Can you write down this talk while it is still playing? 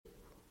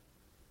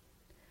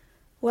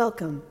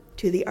Welcome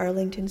to the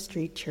Arlington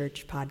Street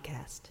Church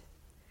podcast.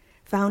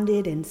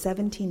 Founded in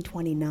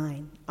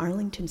 1729,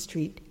 Arlington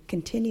Street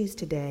continues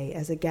today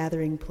as a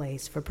gathering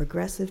place for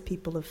progressive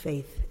people of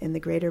faith in the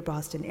greater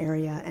Boston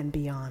area and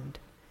beyond.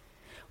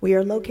 We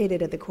are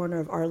located at the corner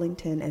of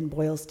Arlington and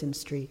Boylston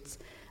Streets,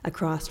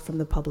 across from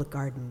the Public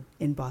Garden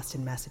in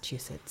Boston,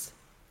 Massachusetts.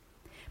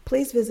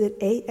 Please visit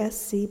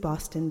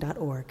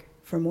ascboston.org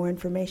for more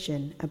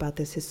information about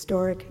this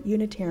historic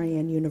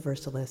Unitarian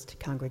Universalist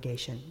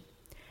congregation.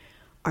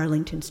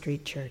 Arlington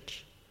Street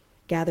Church,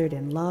 gathered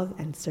in love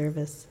and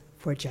service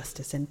for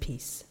justice and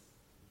peace.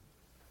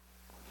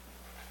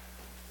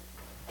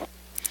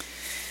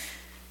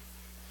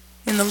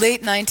 In the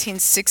late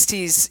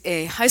 1960s,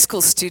 a high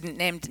school student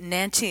named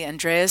Nancy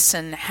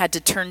Andreasen had to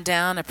turn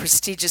down a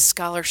prestigious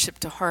scholarship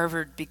to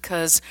Harvard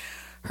because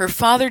her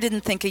father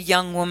didn't think a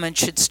young woman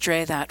should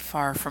stray that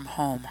far from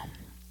home.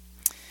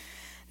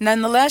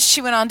 Nonetheless,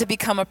 she went on to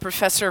become a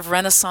professor of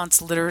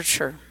Renaissance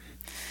literature,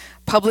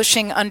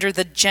 publishing under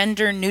the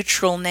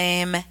gender-neutral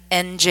name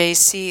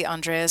N.J.C.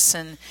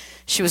 Andreasen.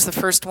 She was the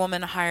first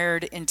woman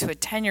hired into a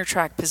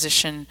tenure-track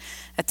position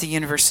at the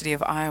University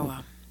of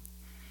Iowa.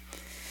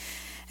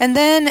 And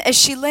then, as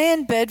she lay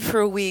in bed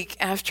for a week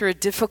after a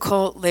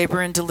difficult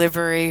labor and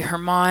delivery, her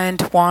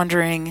mind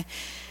wandering,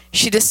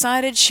 she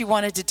decided she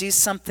wanted to do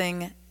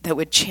something that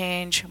would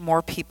change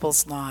more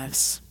people's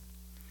lives.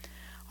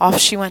 Off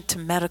she went to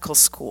medical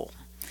school,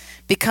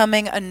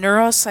 becoming a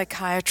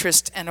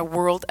neuropsychiatrist and a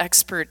world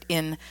expert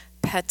in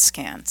PET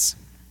scans.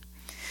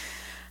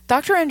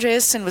 Dr.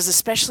 Andreasen was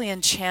especially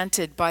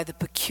enchanted by the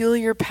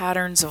peculiar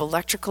patterns of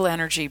electrical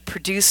energy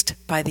produced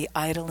by the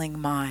idling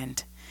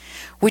mind,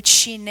 which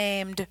she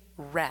named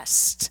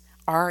REST,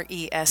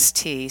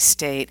 R-E-S-T,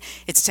 state.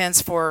 It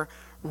stands for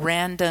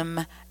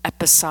Random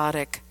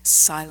Episodic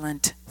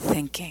Silent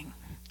Thinking.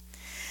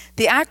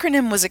 The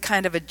acronym was a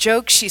kind of a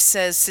joke, she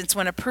says, since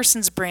when a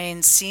person's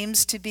brain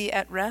seems to be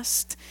at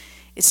rest,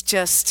 it's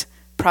just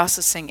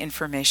processing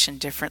information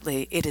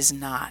differently. It is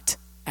not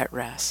at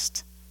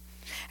rest.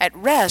 At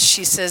rest,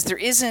 she says, there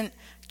isn't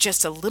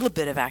just a little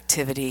bit of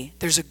activity,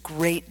 there's a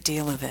great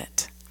deal of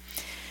it.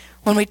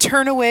 When we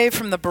turn away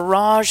from the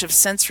barrage of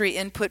sensory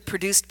input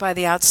produced by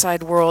the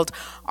outside world,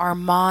 our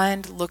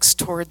mind looks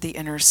toward the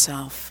inner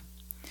self.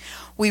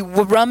 We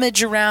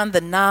rummage around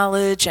the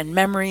knowledge and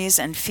memories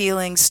and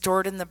feelings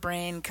stored in the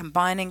brain,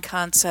 combining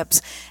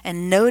concepts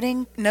and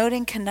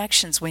noting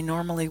connections we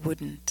normally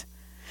wouldn't.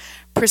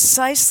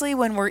 Precisely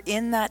when we're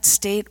in that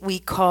state we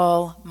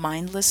call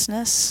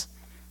mindlessness,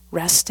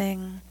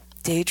 resting,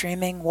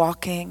 daydreaming,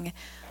 walking,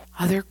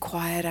 other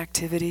quiet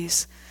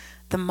activities,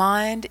 the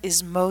mind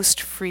is most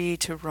free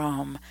to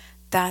roam.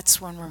 That's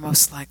when we're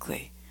most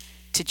likely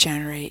to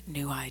generate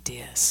new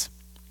ideas.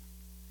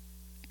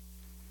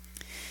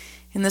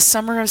 In the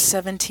summer of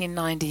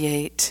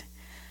 1798,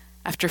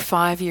 after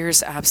 5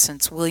 years'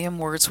 absence, William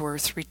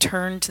Wordsworth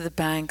returned to the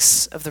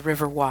banks of the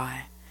River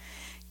Wye,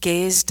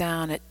 gazed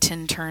down at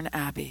Tintern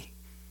Abbey,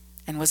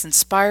 and was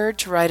inspired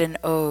to write an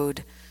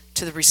ode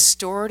to the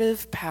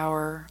restorative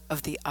power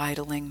of the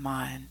idling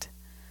mind.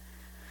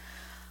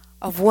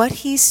 Of what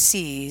he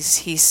sees,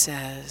 he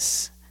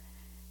says,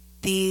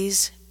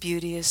 these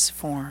beauteous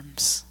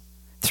forms,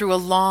 through a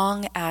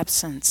long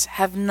absence,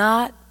 have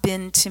not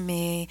been to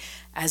me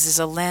as is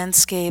a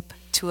landscape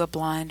to a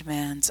blind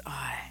man's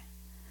eye.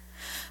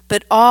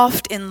 But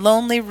oft in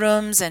lonely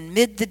rooms and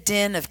mid the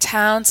din of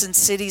towns and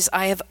cities,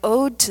 I have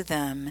owed to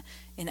them,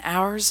 in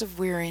hours of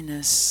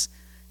weariness,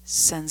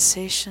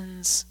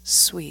 sensations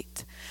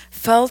sweet,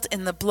 felt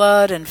in the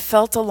blood and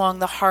felt along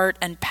the heart,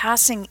 and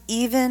passing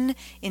even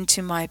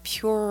into my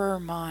purer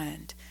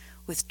mind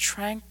with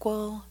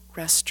tranquil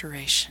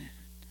restoration.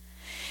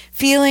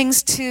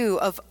 Feelings, too,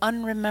 of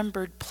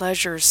unremembered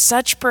pleasures,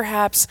 such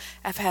perhaps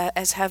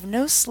as have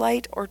no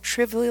slight or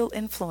trivial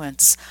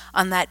influence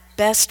on that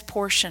best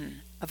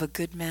portion of a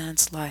good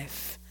man's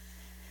life.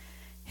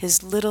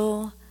 His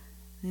little,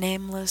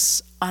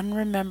 nameless,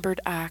 unremembered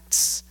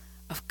acts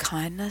of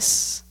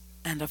kindness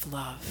and of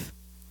love.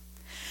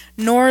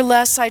 Nor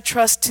less, I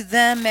trust, to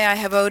them may I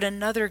have owed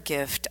another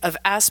gift of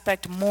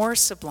aspect more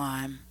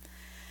sublime,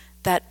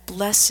 that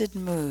blessed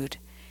mood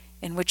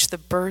in which the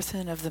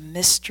burthen of the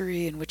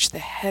mystery, in which the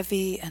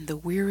heavy and the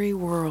weary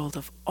world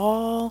of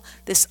all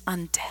this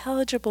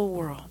unintelligible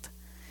world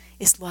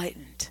is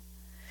lightened,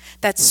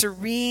 that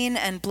serene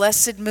and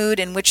blessed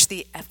mood in which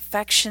the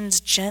affections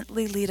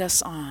gently lead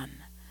us on,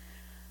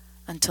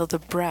 until the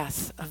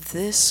breath of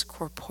this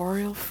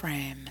corporeal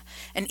frame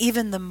and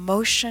even the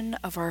motion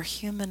of our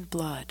human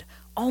blood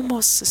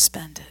almost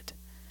suspended,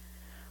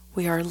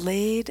 we are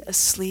laid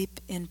asleep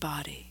in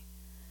body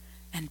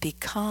and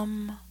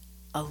become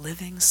a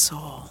living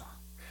soul,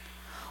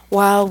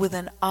 while with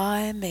an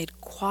eye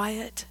made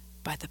quiet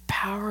by the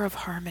power of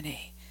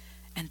harmony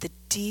and the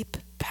deep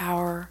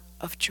power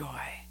of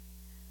joy,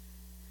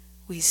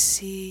 we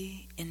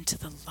see into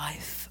the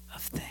life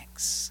of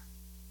things.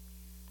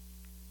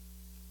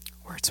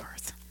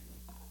 Wordsworth.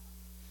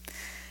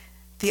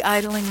 The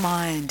idling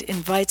mind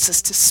invites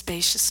us to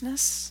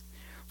spaciousness,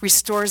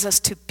 restores us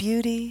to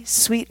beauty,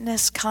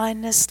 sweetness,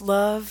 kindness,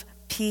 love,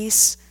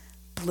 peace,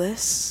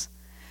 bliss,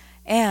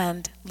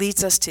 and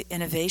leads us to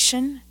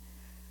innovation,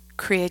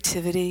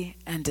 creativity,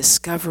 and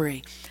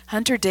discovery.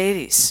 Hunter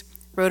Davies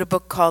wrote a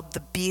book called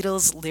The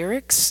Beatles'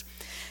 Lyrics,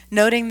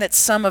 noting that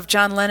some of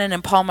John Lennon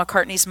and Paul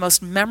McCartney's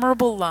most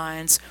memorable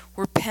lines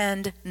were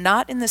penned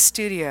not in the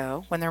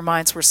studio when their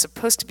minds were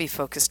supposed to be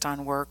focused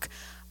on work,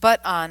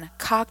 but on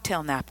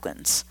cocktail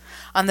napkins,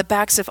 on the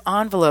backs of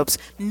envelopes,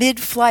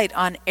 mid-flight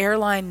on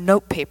airline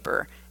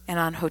notepaper, and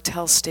on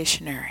hotel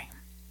stationery.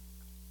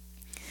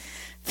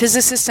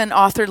 Physicist and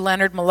author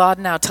Leonard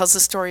Mlodinow tells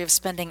the story of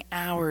spending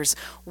hours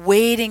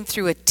wading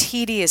through a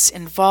tedious,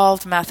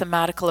 involved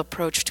mathematical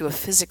approach to a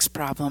physics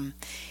problem.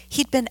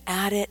 He'd been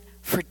at it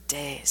for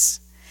days.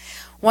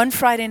 One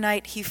Friday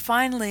night, he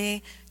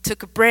finally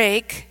took a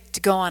break to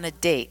go on a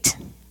date.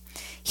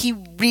 He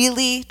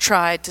really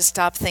tried to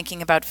stop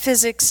thinking about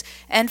physics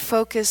and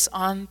focus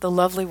on the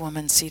lovely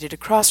woman seated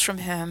across from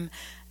him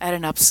at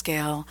an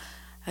upscale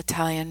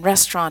Italian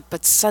restaurant.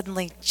 But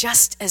suddenly,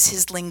 just as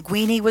his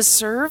linguine was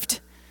served,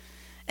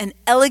 an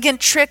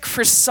elegant trick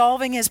for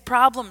solving his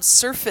problems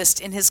surfaced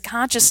in his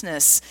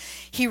consciousness.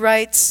 He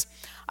writes,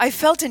 "I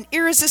felt an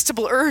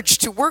irresistible urge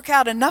to work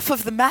out enough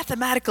of the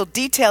mathematical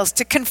details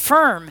to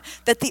confirm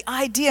that the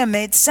idea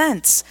made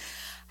sense.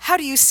 How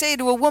do you say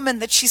to a woman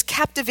that she's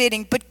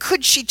captivating, but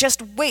could she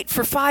just wait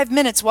for 5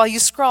 minutes while you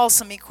scrawl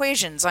some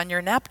equations on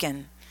your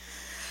napkin?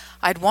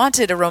 I'd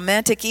wanted a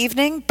romantic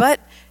evening, but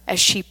as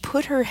she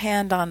put her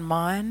hand on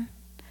mine,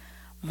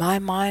 my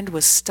mind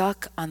was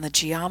stuck on the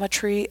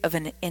geometry of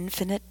an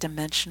infinite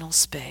dimensional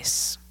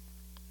space."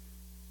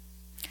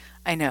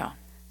 I know,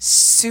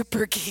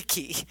 super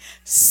geeky,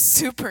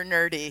 super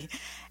nerdy,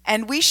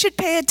 and we should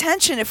pay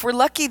attention. If we're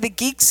lucky, the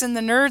geeks and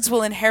the nerds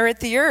will inherit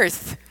the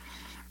earth.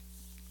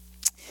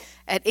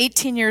 At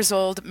 18 years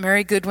old,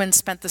 Mary Goodwin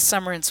spent the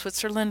summer in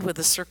Switzerland with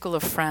a circle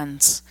of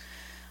friends.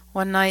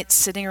 One night,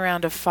 sitting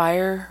around a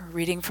fire,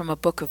 reading from a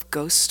book of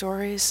ghost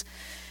stories,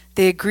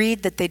 they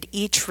agreed that they'd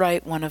each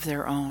write one of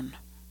their own.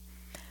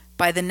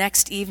 By the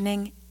next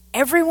evening,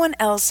 everyone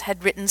else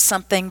had written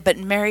something, but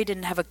Mary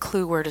didn't have a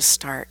clue where to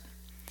start.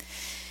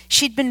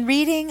 She'd been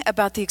reading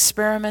about the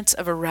experiments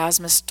of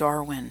Erasmus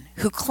Darwin,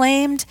 who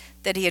claimed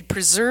that he had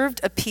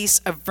preserved a piece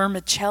of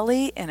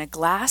vermicelli in a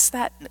glass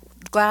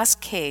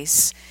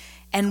case,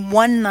 and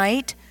one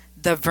night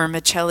the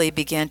vermicelli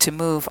began to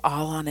move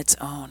all on its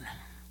own.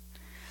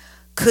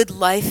 Could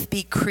life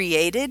be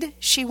created,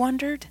 she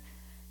wondered,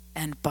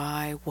 and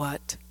by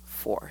what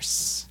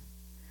force?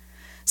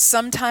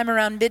 Sometime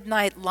around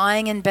midnight,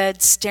 lying in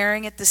bed,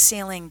 staring at the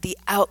ceiling, the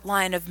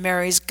outline of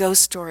Mary's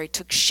ghost story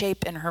took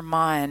shape in her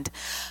mind.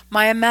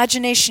 My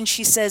imagination,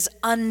 she says,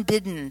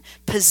 unbidden,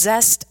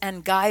 possessed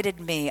and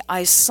guided me.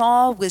 I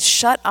saw with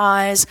shut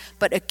eyes,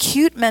 but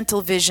acute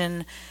mental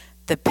vision,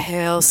 the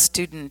pale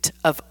student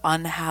of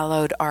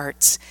unhallowed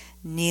arts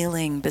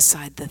kneeling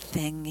beside the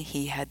thing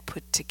he had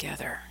put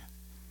together.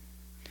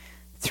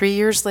 3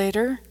 years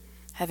later,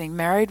 having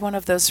married one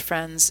of those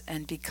friends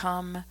and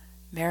become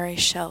Mary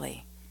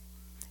Shelley,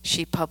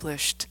 she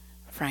published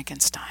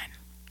Frankenstein.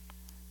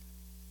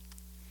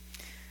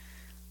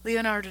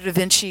 Leonardo da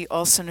Vinci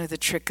also knew the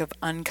trick of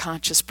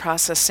unconscious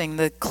processing.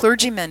 The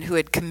clergyman who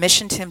had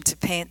commissioned him to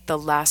paint The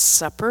Last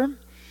Supper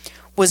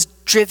was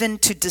driven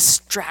to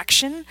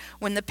distraction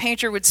when the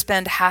painter would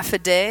spend half a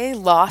day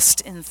lost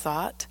in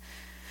thought.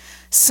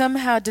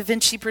 Somehow Da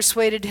Vinci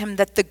persuaded him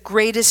that the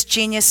greatest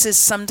geniuses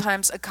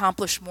sometimes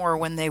accomplish more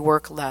when they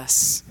work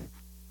less.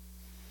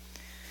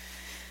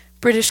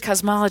 British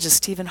cosmologist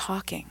Stephen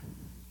Hawking,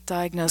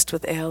 diagnosed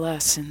with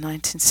ALS in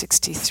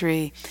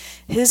 1963.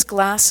 His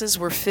glasses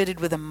were fitted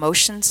with a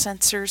motion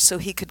sensor so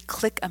he could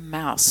click a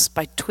mouse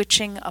by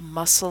twitching a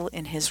muscle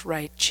in his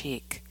right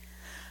cheek.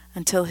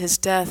 Until his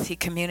death, he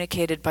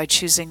communicated by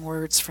choosing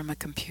words from a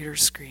computer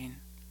screen.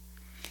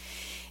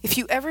 If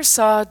you ever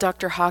saw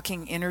Dr.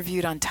 Hawking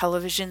interviewed on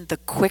television, the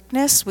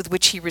quickness with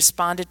which he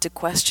responded to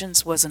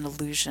questions was an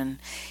illusion.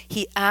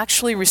 He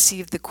actually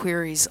received the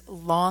queries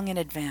long in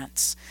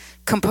advance,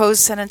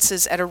 composed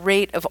sentences at a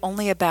rate of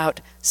only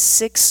about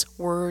 6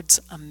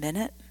 words a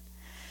minute,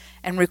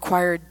 and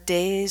required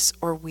days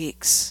or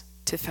weeks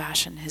to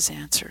fashion his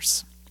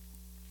answers.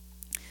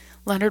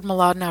 Leonard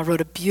Mlodinow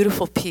wrote a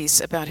beautiful piece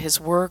about his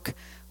work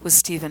with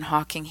Stephen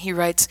Hawking. He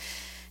writes,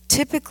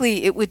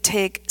 "Typically, it would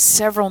take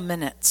several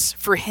minutes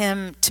for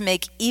him to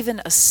make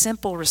even a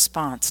simple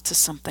response to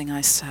something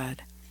I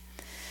said.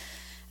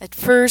 At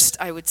first,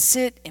 I would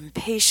sit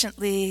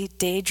impatiently,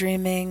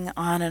 daydreaming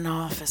on and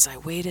off as I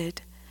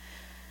waited.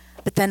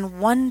 But then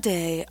one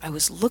day, I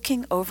was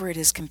looking over at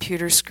his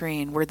computer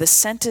screen where the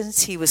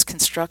sentence he was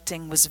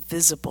constructing was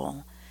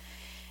visible,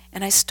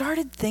 and I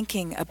started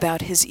thinking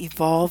about his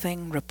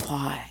evolving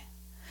reply.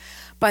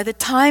 By the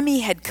time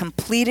he had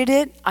completed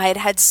it, I had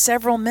had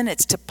several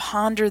minutes to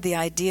ponder the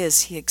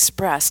ideas he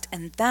expressed,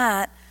 and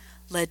that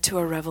led to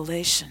a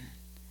revelation.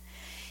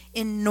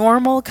 In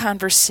normal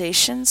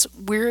conversations,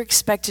 we're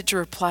expected to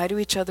reply to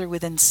each other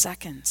within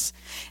seconds.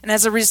 And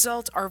as a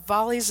result, our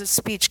volleys of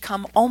speech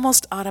come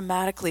almost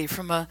automatically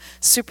from a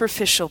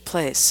superficial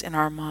place in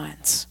our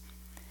minds.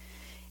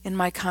 In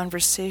my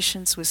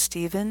conversations with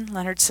Stephen,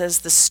 Leonard says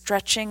the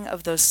stretching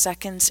of those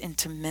seconds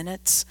into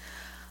minutes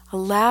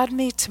allowed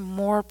me to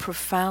more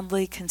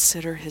profoundly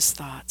consider his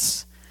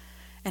thoughts.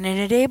 And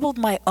it enabled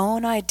my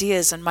own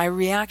ideas and my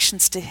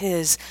reactions to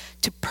his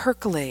to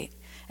percolate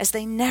as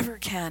they never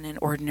can in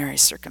ordinary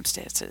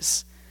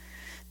circumstances.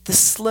 The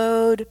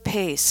slowed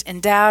pace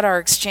endowed our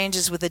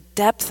exchanges with a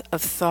depth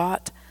of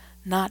thought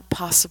not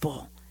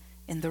possible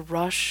in the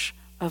rush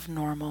of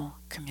normal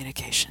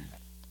communication.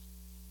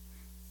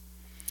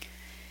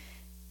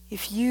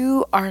 If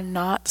you are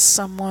not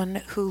someone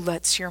who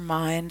lets your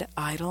mind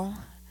idle,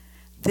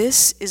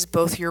 this is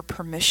both your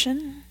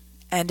permission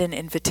and an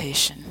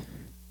invitation.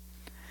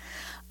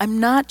 I'm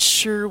not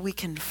sure we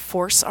can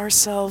force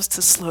ourselves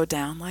to slow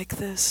down like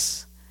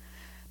this,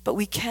 but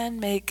we can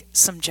make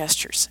some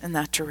gestures in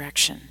that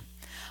direction.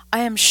 I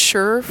am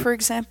sure, for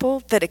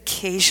example, that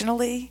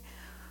occasionally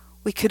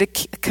we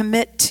could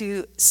commit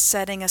to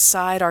setting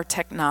aside our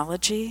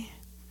technology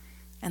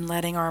and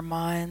letting our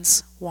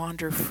minds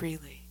wander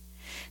freely,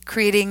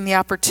 creating the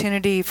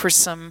opportunity for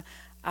some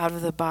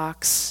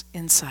out-of-the-box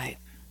insight.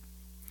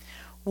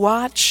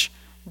 Watch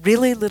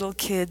really little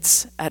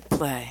kids at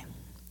play.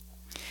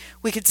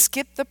 We could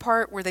skip the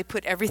part where they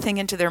put everything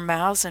into their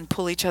mouths and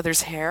pull each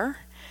other's hair,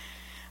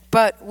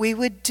 but we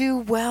would do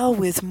well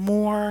with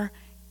more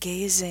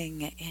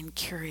gazing in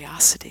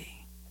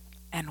curiosity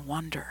and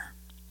wonder.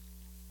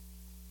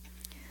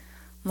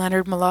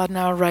 Leonard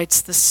Mlodinow writes,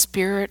 the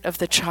spirit of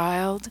the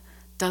child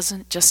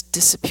doesn't just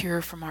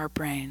disappear from our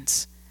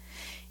brains.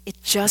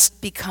 It just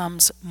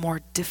becomes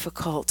more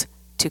difficult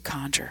to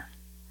conjure.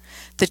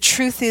 The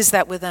truth is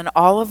that within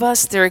all of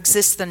us, there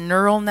exist the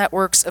neural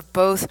networks of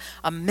both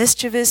a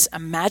mischievous,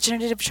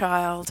 imaginative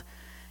child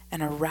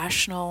and a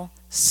rational,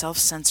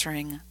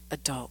 self-censoring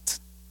adult.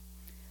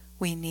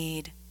 We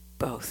need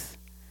both.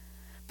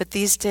 But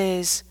these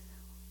days,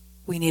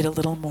 we need a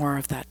little more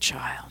of that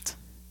child.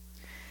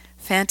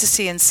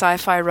 Fantasy and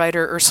sci-fi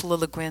writer Ursula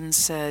Le Guin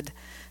said,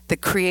 the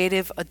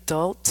creative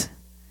adult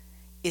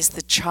is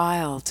the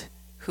child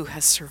who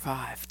has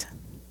survived.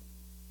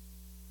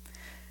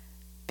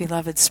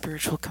 Beloved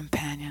spiritual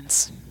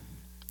companions,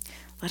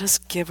 let us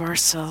give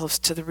ourselves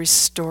to the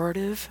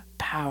restorative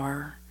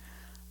power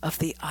of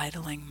the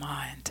idling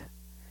mind.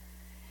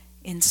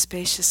 In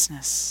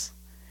spaciousness,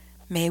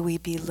 may we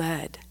be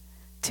led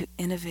to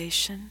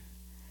innovation,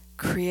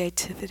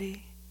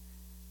 creativity,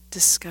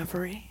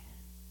 discovery,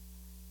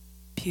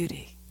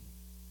 beauty,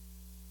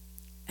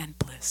 and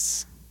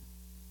bliss.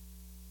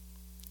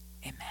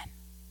 Amen.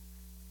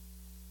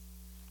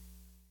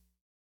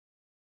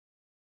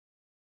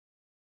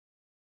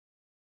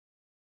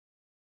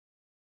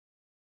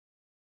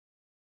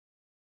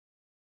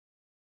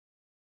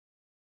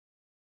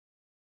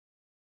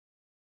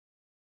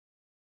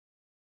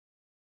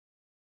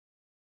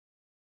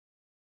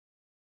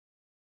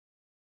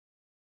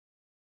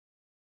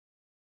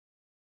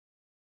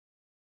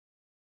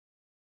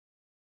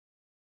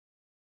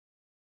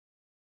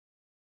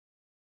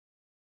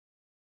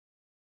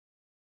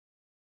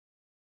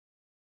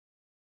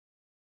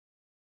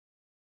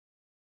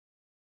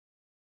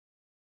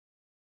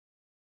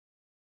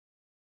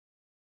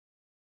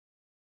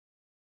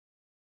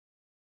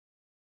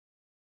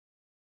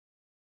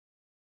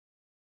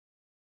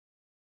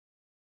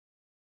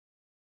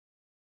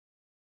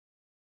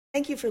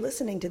 Thank you for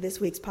listening to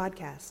this week's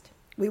podcast.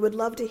 We would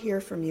love to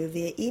hear from you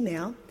via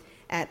email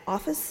at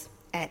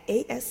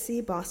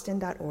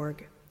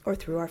office@ascboston.org or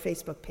through our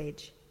Facebook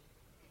page.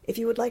 If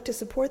you would like to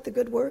support the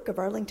good work of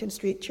Arlington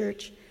Street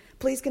Church,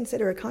 please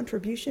consider a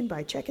contribution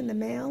by check in the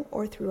mail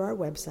or through our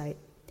website,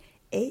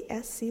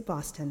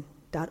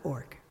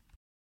 ascboston.org.